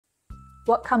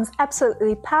What comes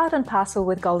absolutely part and parcel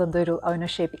with Goldendoodle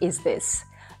ownership is this: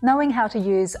 knowing how to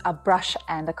use a brush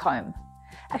and a comb.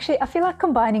 Actually, I feel like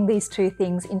combining these two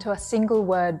things into a single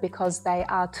word because they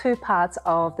are two parts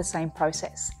of the same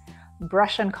process.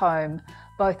 Brush and comb,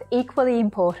 both equally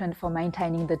important for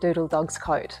maintaining the Doodle dog's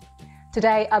coat.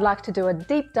 Today, I'd like to do a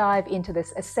deep dive into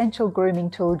this essential grooming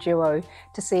tool duo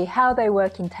to see how they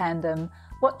work in tandem,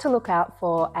 what to look out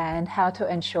for, and how to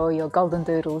ensure your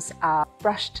Goldendoodles are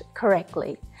brushed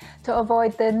correctly to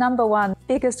avoid the #1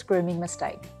 biggest grooming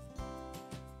mistake.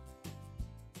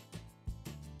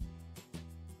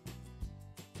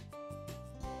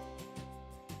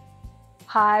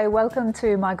 Hi, welcome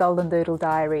to my Goldendoodle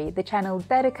Diary, the channel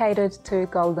dedicated to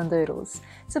Goldendoodles.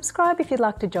 Subscribe if you'd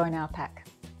like to join our pack.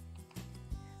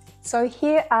 So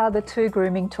here are the two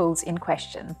grooming tools in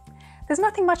question. There's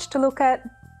nothing much to look at.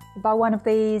 You buy one of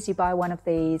these, you buy one of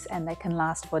these, and they can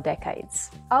last for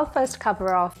decades. I'll first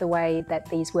cover off the way that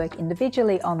these work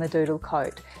individually on the Doodle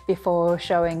coat before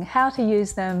showing how to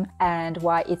use them and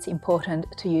why it's important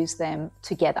to use them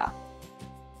together.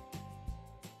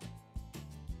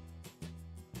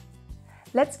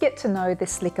 Let's get to know the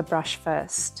slicker brush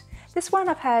first. This one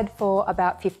I've had for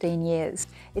about 15 years.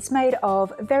 It's made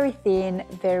of very thin,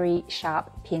 very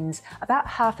sharp pins, about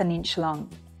 ½ an inch long.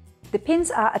 The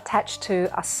pins are attached to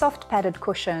a soft padded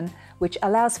cushion which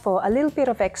allows for a little bit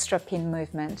of extra pin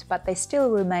movement, but they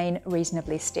still remain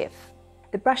reasonably stiff.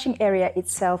 The brushing area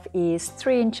itself is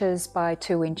 3 inches by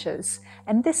 2 inches,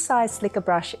 and this size slicker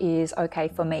brush is okay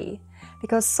for me,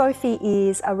 because Sophie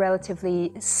is a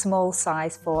relatively small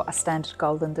size for a standard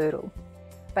Goldendoodle.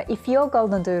 But if your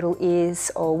Goldendoodle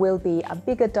is or will be a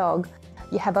bigger dog,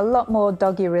 you have a lot more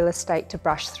doggy real estate to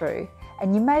brush through,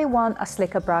 and you may want a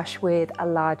slicker brush with a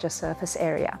larger surface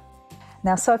area.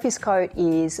 Now, Sophie's coat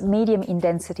is medium in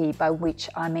density, by which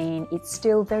I mean it's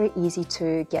still very easy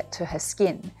to get to her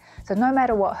skin. So no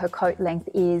matter what her coat length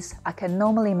is, I can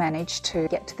normally manage to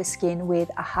get to the skin with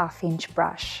a ½ inch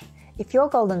brush. If your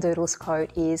Goldendoodle's coat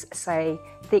is, say,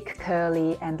 thick,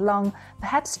 curly and long,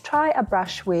 perhaps try a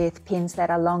brush with pins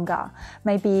that are longer,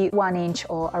 maybe 1 inch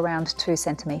or around 2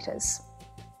 centimeters.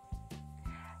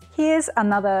 Here's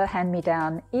another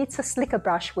hand-me-down. It's a slicker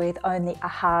brush with only a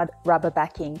hard rubber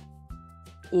backing.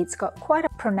 It's got quite a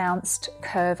pronounced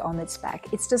curve on its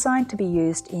back. It's designed to be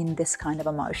used in this kind of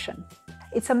a motion.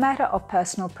 It's a matter of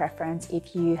personal preference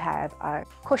if you have a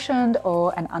cushioned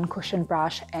or an uncushioned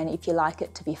brush, and if you like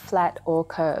it to be flat or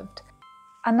curved.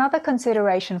 Another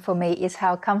consideration for me is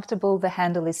how comfortable the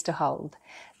handle is to hold.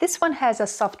 This one has a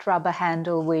soft rubber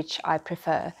handle, which I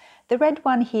prefer. The red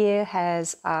one here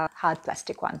has a hard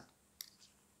plastic one.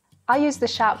 I use the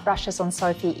sharp brushes on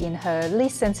Sophie in her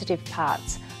least sensitive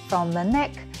parts, from the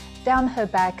neck, down her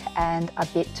back and a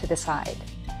bit to the side.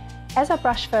 As I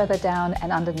brush further down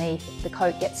and underneath, the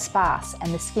coat gets sparse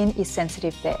and the skin is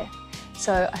sensitive there.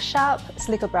 So a sharp,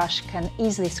 slicker brush can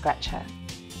easily scratch her.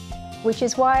 Which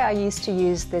is why I used to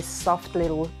use this soft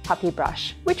little puppy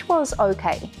brush, which was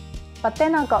okay. But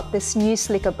then I got this new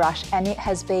slicker brush and it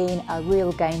has been a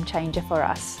real game changer for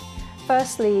us.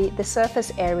 Firstly, the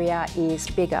surface area is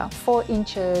bigger, 4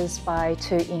 inches by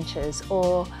 2 inches,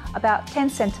 or about 10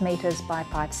 centimeters by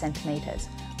 5 centimeters,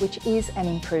 which is an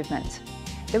improvement.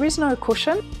 There is no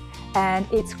cushion and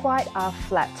it's quite a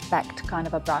flat-backed kind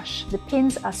of a brush. The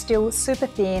pins are still super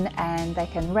thin and they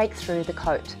can rake through the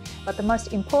coat. But the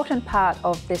most important part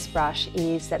of this brush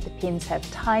is that the pins have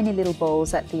tiny little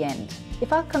balls at the end.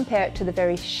 If I compare it to the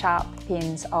very sharp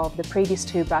pins of the previous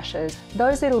two brushes,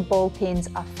 those little ball pins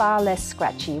are far less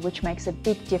scratchy, which makes a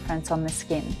big difference on the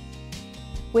skin.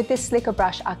 With this slicker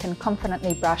brush, I can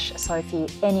confidently brush Sophie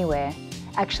anywhere.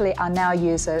 Actually, I now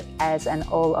use it as an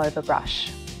all-over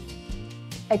brush.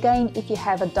 Again, if you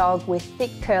have a dog with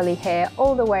thick curly hair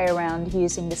all the way around,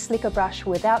 using the slicker brush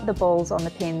without the balls on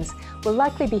the pins will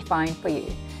likely be fine for you,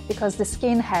 because the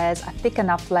skin has a thick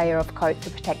enough layer of coat to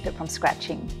protect it from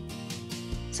scratching.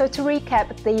 So to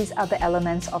recap, these are the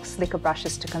elements of slicker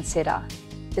brushes to consider.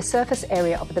 The surface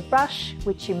area of the brush,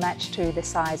 which you match to the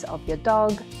size of your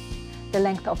dog, the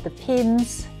length of the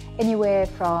pins, anywhere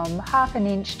from ½ an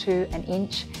inch to 1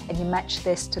 inch, and you match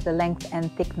this to the length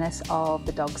and thickness of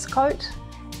the dog's coat.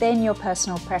 Then your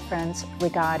personal preference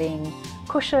regarding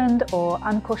cushioned or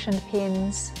uncushioned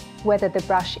pins, whether the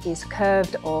brush is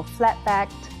curved or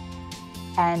flat-backed,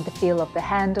 and the feel of the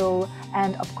handle,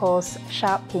 and of course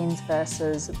sharp pins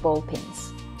versus ball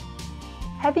pins.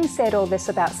 Having said all this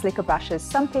about slicker brushes,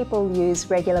 some people use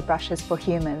regular brushes for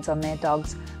humans on their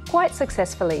dogs quite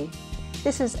successfully.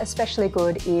 This is especially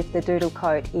good if the Doodle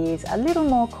coat is a little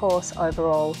more coarse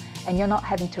overall and you're not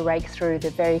having to rake through the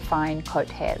very fine coat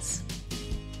hairs.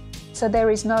 So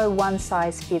there is no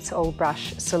one-size-fits-all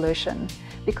brush solution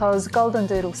because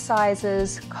Goldendoodle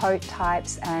sizes, coat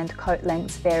types and coat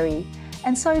lengths vary,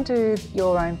 and so do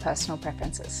your own personal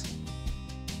preferences.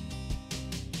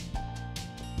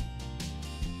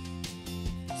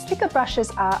 Slicker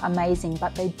brushes are amazing,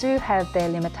 but they do have their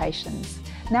limitations.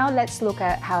 Now let's look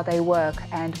at how they work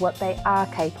and what they are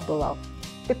capable of.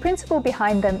 The principle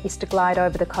behind them is to glide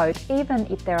over the coat even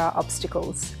if there are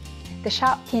obstacles. The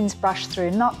sharp pins brush through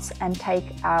knots and take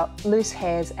out loose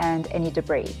hairs and any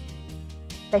debris.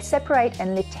 They separate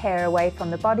and lift hair away from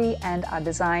the body and are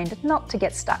designed not to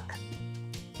get stuck.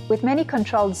 With many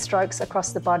controlled strokes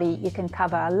across the body, you can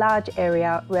cover a large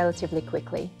area relatively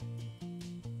quickly.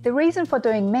 The reason for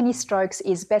doing many strokes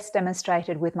is best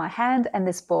demonstrated with my hand and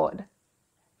this board.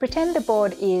 Pretend the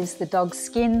board is the dog's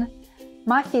skin,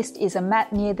 my fist is a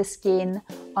mat near the skin,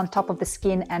 on top of the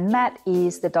skin and mat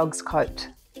is the dog's coat.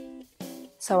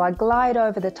 So I glide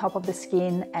over the top of the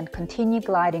skin and continue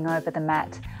gliding over the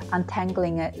mat,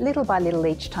 untangling it little by little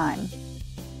each time.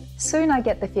 Soon I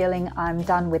get the feeling I'm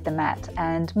done with the mat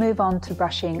and move on to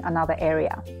brushing another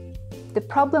area. The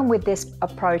problem with this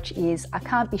approach is I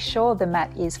can't be sure the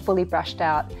mat is fully brushed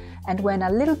out, and when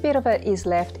a little bit of it is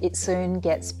left, it soon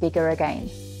gets bigger again.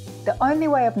 The only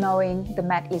way of knowing the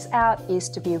mat is out is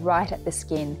to be right at the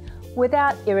skin,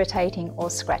 without irritating or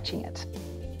scratching it.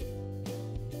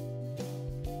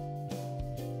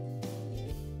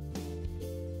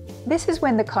 This is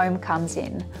when the comb comes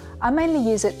in. I mainly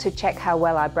use it to check how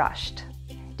well I brushed.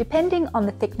 Depending on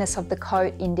the thickness of the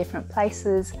coat in different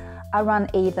places, I run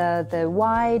either the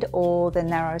wide or the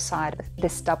narrow side of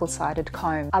this double-sided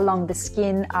comb along the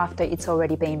skin after it's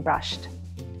already been brushed.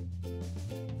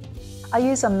 I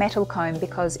use a metal comb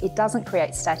because it doesn't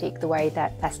create static the way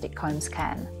that plastic combs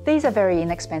can. These are very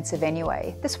inexpensive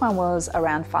anyway. This one was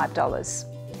around $5.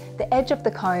 The edge of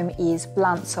the comb is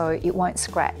blunt so it won't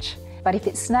scratch. But if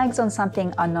it snags on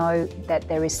something, I know that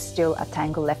there is still a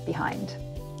tangle left behind.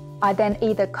 I then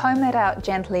either comb it out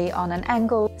gently on an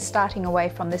angle, starting away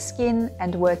from the skin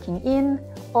and working in,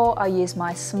 or I use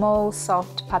my small,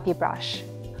 soft puppy brush,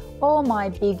 or my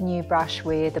big new brush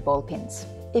with the ball pins.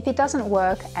 If it doesn't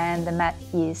work and the mat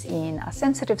is in a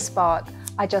sensitive spot,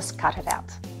 I just cut it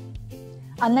out.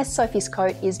 Unless Sophie's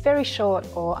coat is very short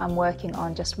or I'm working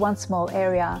on just one small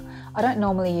area, I don't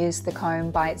normally use the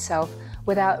comb by itself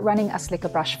without running a slicker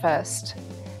brush first,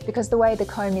 because the way the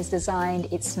comb is designed,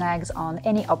 it snags on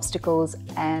any obstacles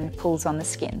and pulls on the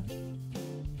skin.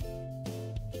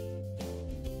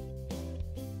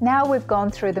 Now we've gone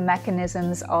through the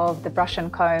mechanisms of the brush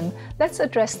and comb, let's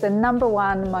address the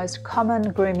 #1 most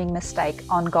common grooming mistake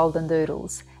on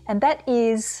Goldendoodles, and that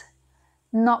is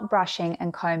not brushing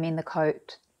and combing the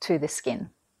coat to the skin.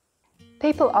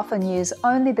 People often use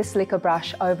only the slicker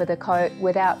brush over the coat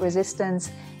without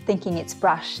resistance, thinking it's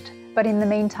brushed, but in the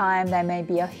meantime there may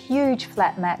be a huge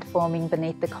flat mat forming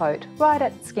beneath the coat, right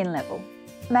at skin level.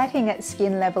 Matting at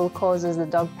skin level causes the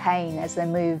dog pain as they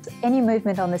move. Any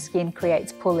movement on the skin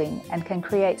creates pulling and can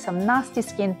create some nasty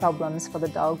skin problems for the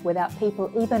dog without people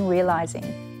even realising.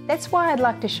 That's why I'd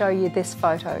like to show you this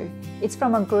photo. It's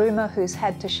from a groomer who's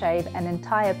had to shave an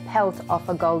entire pelt off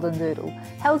a Goldendoodle,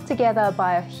 held together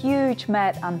by a huge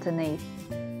mat underneath.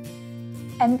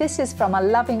 And this is from a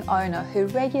loving owner who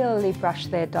regularly brushed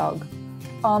their dog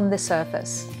on the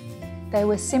surface. They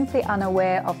were simply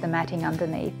unaware of the matting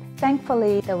underneath.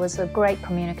 Thankfully, there was a great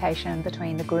communication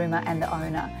between the groomer and the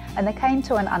owner, and they came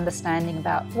to an understanding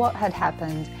about what had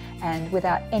happened and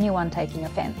without anyone taking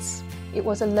offence. It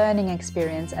was a learning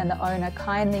experience, and the owner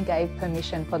kindly gave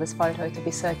permission for this photo to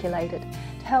be circulated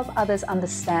to help others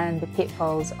understand the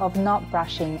pitfalls of not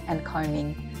brushing and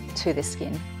combing to the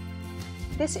skin.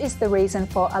 This is the reason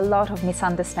for a lot of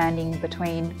misunderstanding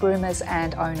between groomers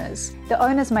and owners. The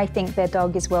owners may think their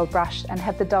dog is well brushed and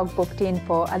have the dog booked in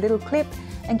for a little clip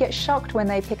and get shocked when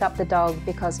they pick up the dog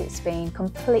because it's been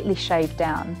completely shaved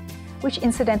down, which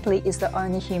incidentally is the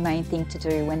only humane thing to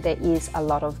do when there is a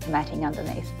lot of matting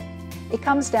underneath. It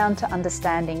comes down to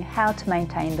understanding how to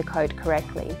maintain the coat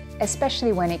correctly,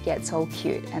 especially when it gets all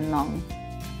cute and long.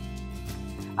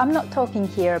 I'm not talking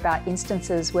here about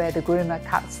instances where the groomer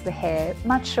cuts the hair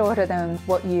much shorter than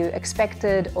what you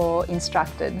expected or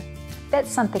instructed. That's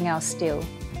something else still.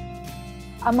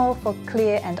 I'm all for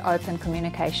clear and open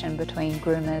communication between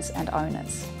groomers and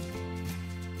owners.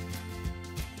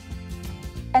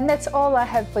 And that's all I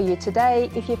have for you today.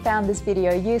 If you found this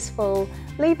video useful,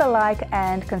 leave a like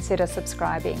and consider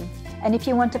subscribing. And if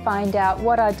you want to find out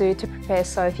what I do to prepare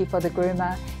Sophie for the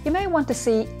groomer, you may want to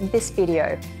see this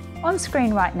video on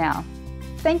screen right now.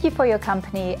 Thank you for your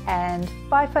company and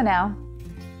bye for now.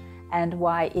 and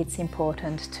why it's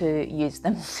important to use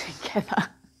them together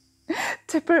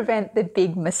to prevent the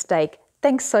big mistake.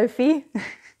 Thanks, Sophie.